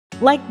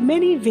Like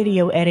many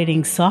video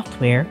editing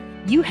software,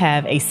 you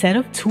have a set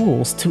of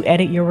tools to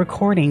edit your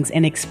recordings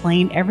and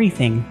explain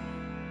everything.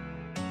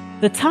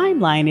 The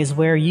timeline is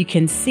where you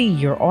can see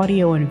your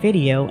audio and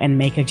video and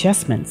make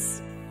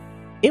adjustments.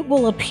 It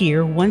will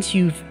appear once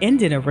you've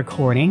ended a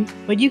recording,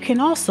 but you can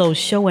also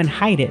show and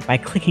hide it by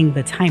clicking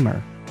the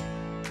timer.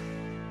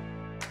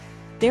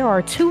 There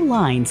are two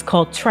lines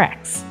called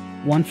tracks,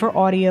 one for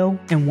audio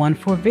and one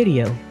for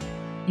video.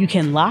 You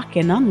can lock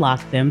and unlock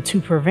them to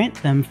prevent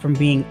them from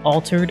being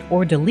altered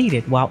or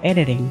deleted while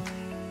editing.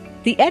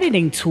 The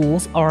editing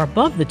tools are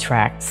above the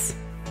tracks.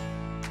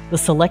 The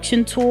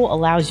selection tool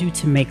allows you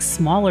to make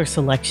smaller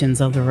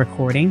selections of the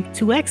recording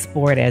to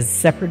export as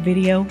separate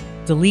video,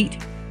 delete,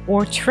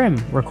 or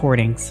trim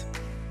recordings.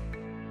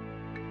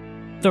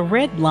 The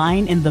red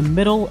line in the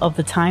middle of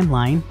the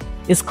timeline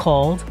is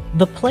called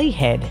the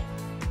playhead.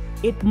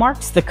 It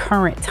marks the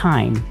current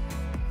time.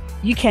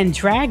 You can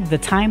drag the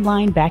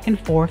timeline back and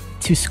forth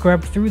to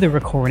scrub through the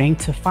recording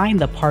to find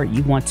the part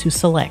you want to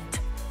select.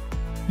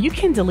 You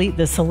can delete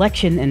the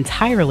selection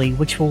entirely,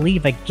 which will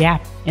leave a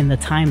gap in the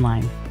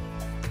timeline.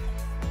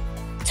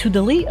 To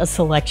delete a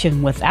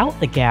selection without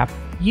the gap,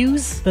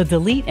 use the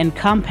Delete and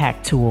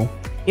Compact tool.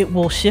 It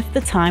will shift the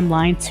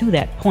timeline to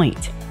that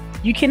point.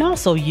 You can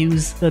also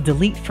use the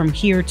Delete from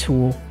Here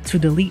tool to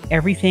delete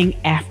everything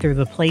after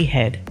the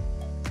playhead.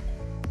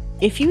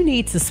 If you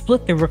need to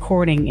split the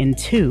recording in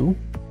two,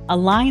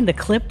 align the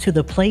clip to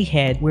the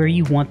playhead where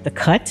you want the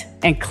cut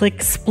and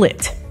click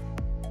Split.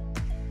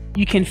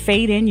 You can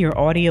fade in your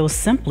audio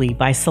simply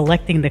by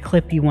selecting the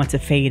clip you want to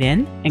fade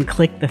in and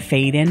click the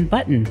Fade In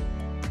button.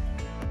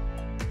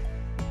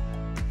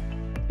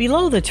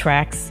 Below the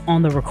tracks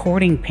on the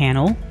recording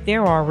panel,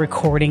 there are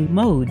recording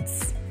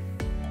modes.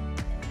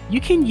 You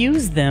can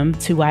use them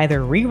to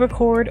either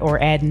re-record or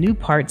add new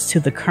parts to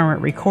the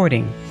current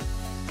recording.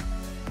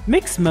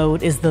 Mix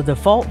mode is the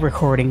default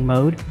recording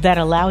mode that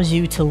allows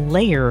you to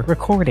layer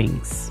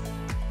recordings.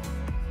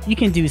 You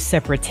can do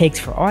separate takes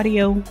for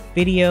audio,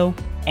 video,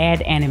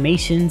 add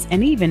animations,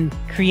 and even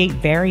create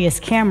various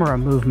camera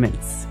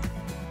movements.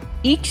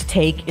 Each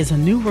take is a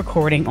new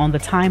recording on the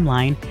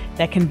timeline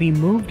that can be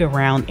moved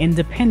around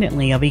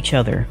independently of each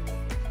other.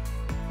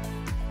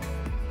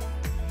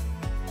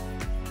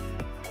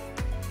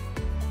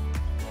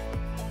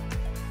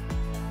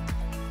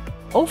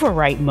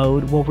 Overwrite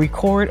mode will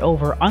record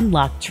over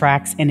unlocked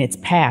tracks in its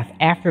path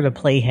after the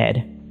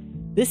playhead.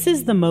 This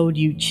is the mode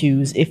you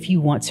choose if you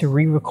want to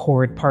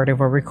re-record part of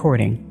a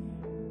recording.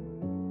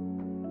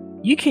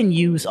 You can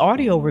use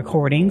audio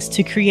recordings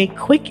to create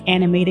quick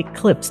animated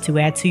clips to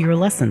add to your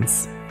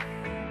lessons.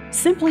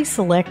 Simply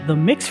select the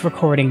Mix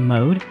Recording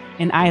mode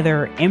and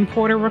either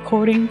import a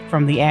recording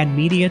from the Add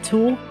Media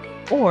tool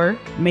or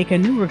make a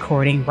new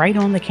recording right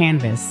on the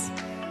canvas.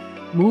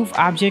 Move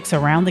objects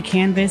around the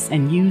canvas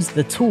and use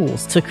the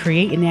tools to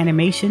create an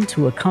animation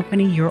to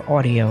accompany your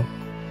audio.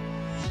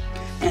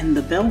 And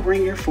the bell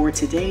ringer for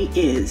today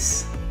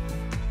is...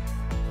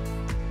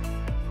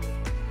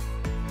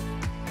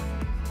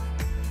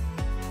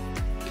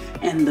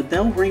 And the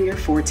bell ringer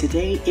for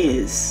today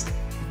is...